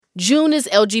June is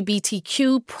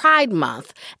LGBTQ Pride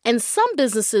Month, and some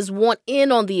businesses want in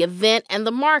on the event and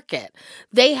the market.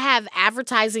 They have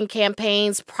advertising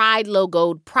campaigns,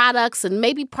 Pride-logoed products, and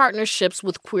maybe partnerships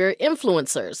with queer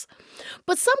influencers.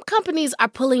 But some companies are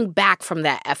pulling back from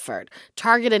that effort.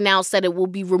 Target announced that it will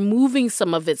be removing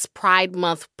some of its Pride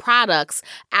Month products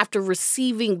after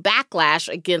receiving backlash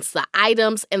against the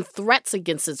items and threats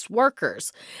against its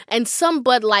workers. And some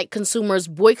Bud Light consumers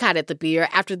boycotted the beer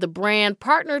after the brand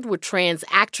partnered with trans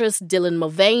actress Dylan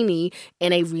Mulvaney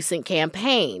in a recent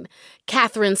campaign.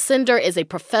 Katherine Sender is a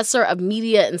professor of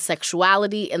media and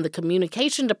sexuality in the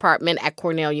communication department at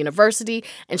Cornell University,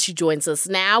 and she joins us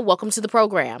now. Welcome to the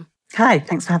program. Hi,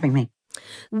 thanks for having me.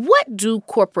 What do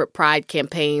corporate pride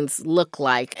campaigns look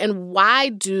like, and why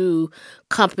do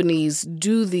companies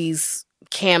do these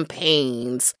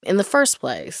campaigns in the first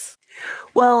place?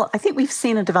 Well, I think we've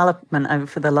seen a development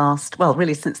over the last,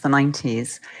 really since the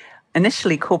 90s.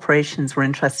 Initially, corporations were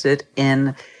interested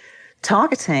in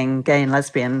targeting gay and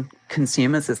lesbian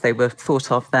consumers, as they were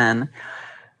thought of then,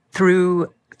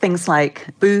 through things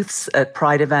like booths at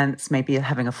pride events, maybe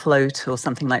having a float or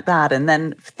something like that, and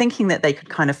then thinking that they could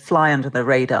kind of fly under the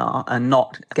radar and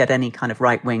not get any kind of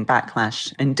right-wing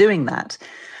backlash in doing that.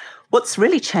 What's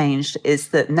really changed is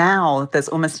that now there's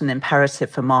almost an imperative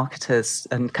for marketers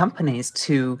and companies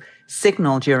to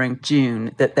signal during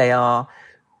June that they are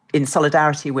in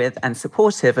solidarity with and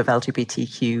supportive of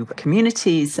LGBTQ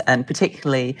communities, and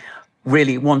particularly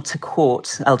really want to court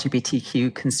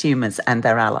LGBTQ consumers and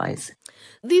their allies.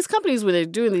 These companies, when they're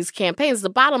doing these campaigns, the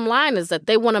bottom line is that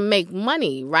they want to make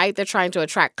money, right? They're trying to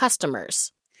attract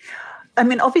customers. I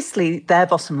mean, obviously, their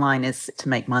bottom line is to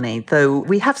make money, though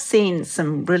we have seen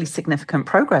some really significant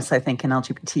progress, I think, in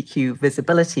LGBTQ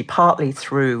visibility, partly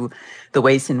through the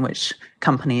ways in which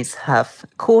companies have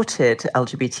courted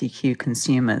LGBTQ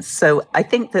consumers. So I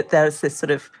think that there's this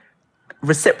sort of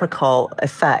reciprocal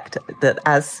effect that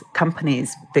as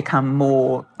companies become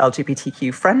more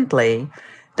LGBTQ friendly,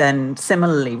 then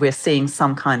similarly, we're seeing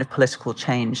some kind of political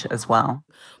change as well.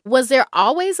 Was there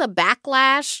always a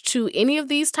backlash to any of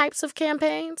these types of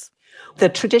campaigns? The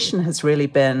tradition has really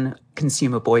been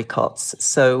consumer boycotts.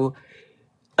 So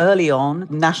early on,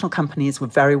 national companies were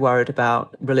very worried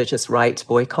about religious right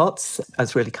boycotts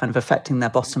as really kind of affecting their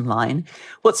bottom line.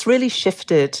 What's really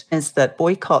shifted is that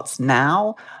boycotts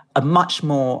now are much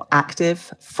more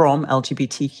active from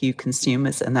LGBTQ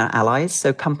consumers and their allies.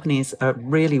 So companies are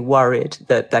really worried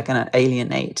that they're going to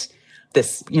alienate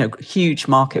this, huge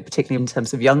market, particularly in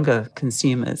terms of younger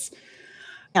consumers.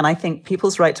 And I think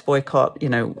people's right to boycott,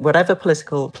 whatever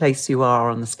political place you are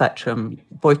on the spectrum,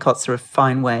 boycotts are a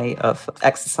fine way of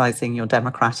exercising your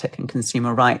democratic and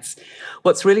consumer rights.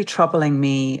 What's really troubling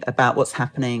me about what's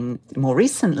happening more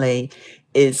recently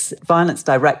is violence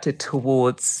directed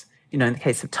towards, in the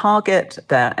case of Target,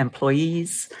 their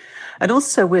employees. And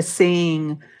also we're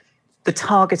seeing the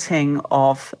targeting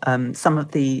of some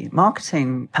of the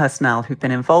marketing personnel who've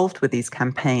been involved with these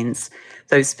campaigns.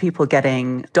 Those people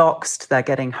getting doxxed, they're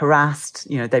getting harassed,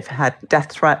 they've had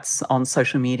death threats on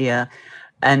social media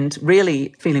and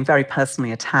really feeling very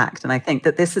personally attacked. And I think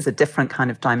that this is a different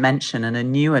kind of dimension and a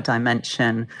newer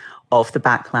dimension of the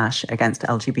backlash against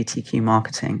LGBTQ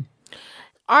marketing.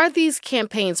 Are these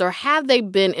campaigns, or have they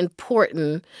been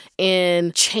important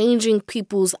in changing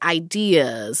people's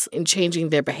ideas and changing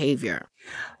their behavior?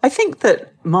 I think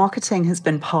that marketing has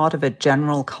been part of a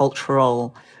general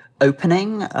cultural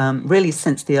opening, really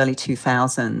since the early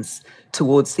 2000s,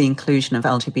 towards the inclusion of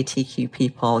LGBTQ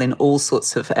people in all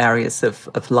sorts of areas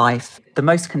of life. The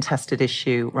most contested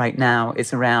issue right now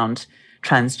is around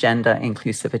transgender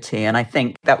inclusivity. And I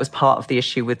think that was part of the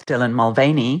issue with Dylan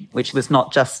Mulvaney, which was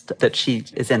not just that she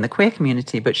is in the queer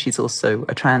community, but she's also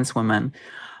a trans woman.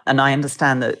 And I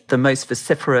understand that the most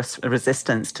vociferous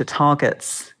resistance to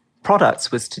Target's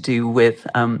products was to do with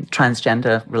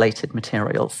transgender-related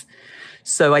materials.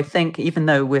 So I think even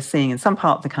though we're seeing in some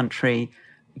part of the country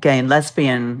gay and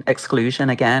lesbian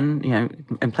exclusion, again,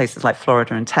 in places like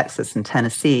Florida and Texas and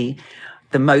Tennessee,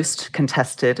 the most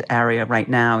contested area right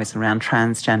now is around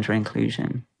transgender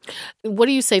inclusion. What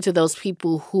do you say to those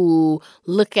people who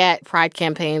look at pride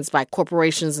campaigns by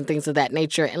corporations and things of that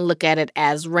nature and look at it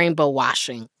as rainbow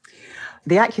washing?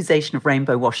 The accusation of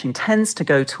rainbow washing tends to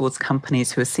go towards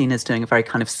companies who are seen as doing a very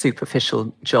kind of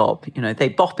superficial job. They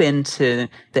bop into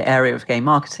the area of gay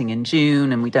marketing in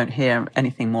June, and we don't hear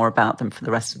anything more about them for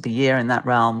the rest of the year in that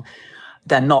realm.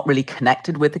 They're not really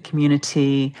connected with the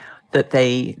community, that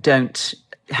they don't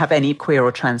have any queer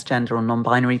or transgender or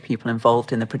non-binary people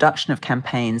involved in the production of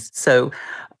campaigns. So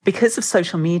because of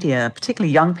social media,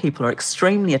 particularly young people are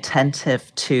extremely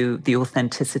attentive to the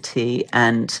authenticity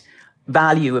and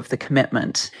value of the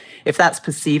commitment. If that's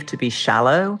perceived to be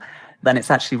shallow, then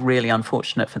it's actually really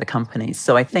unfortunate for the companies.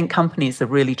 So I think companies are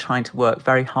really trying to work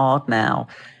very hard now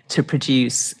to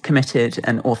produce committed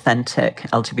and authentic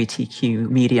LGBTQ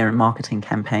media and marketing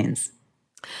campaigns.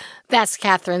 That's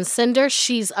Katherine Sender.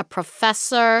 She's a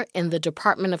professor in the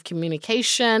Department of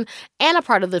Communication and a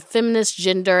part of the Feminist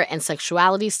Gender and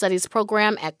Sexuality Studies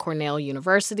program at Cornell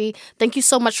University. Thank you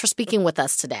so much for speaking with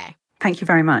us today. Thank you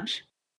very much.